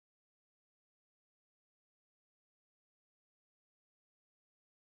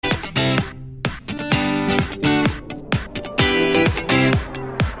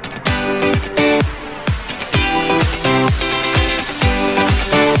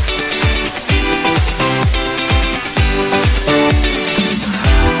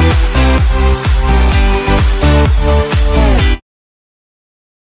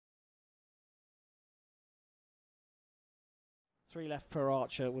3 left per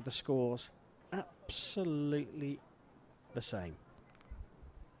archer with the scores absolutely the same.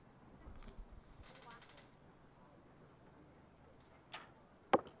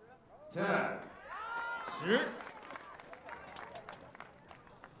 The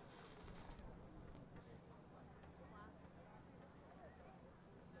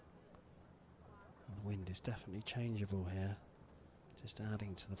wind is definitely changeable here, just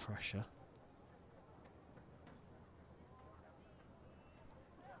adding to the pressure.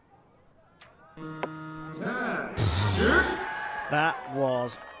 That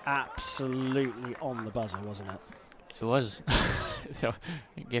was absolutely on the buzzer, wasn't it? It was. So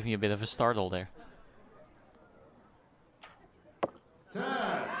it gave me a bit of a startle there. Bit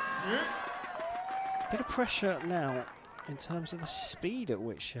of pressure now in terms of the speed at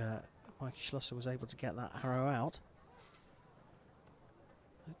which Mike Schloesser was able to get that arrow out.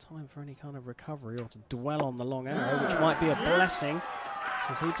 No time for any kind of recovery or to dwell on the long arrow, which might be a blessing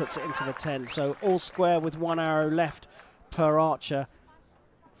as he puts it into the 10. So all square with 1 arrow left per archer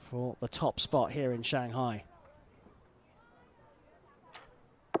for the top spot here in Shanghai.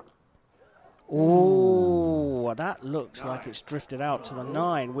 Oh, that looks like it's drifted out to the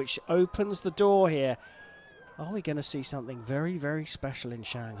 9, which opens the door here. Are we going to see something very, very special in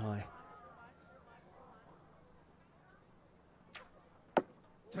Shanghai?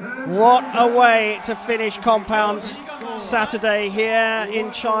 What a way to finish Compound Saturday here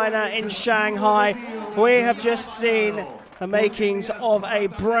in China, in Shanghai. We have just seen the makings of a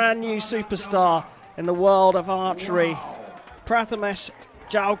brand new superstar in the world of archery. Prathamesh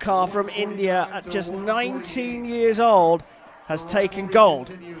Javkar from India at just 19 years old has taken gold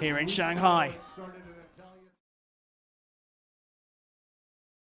here in Shanghai.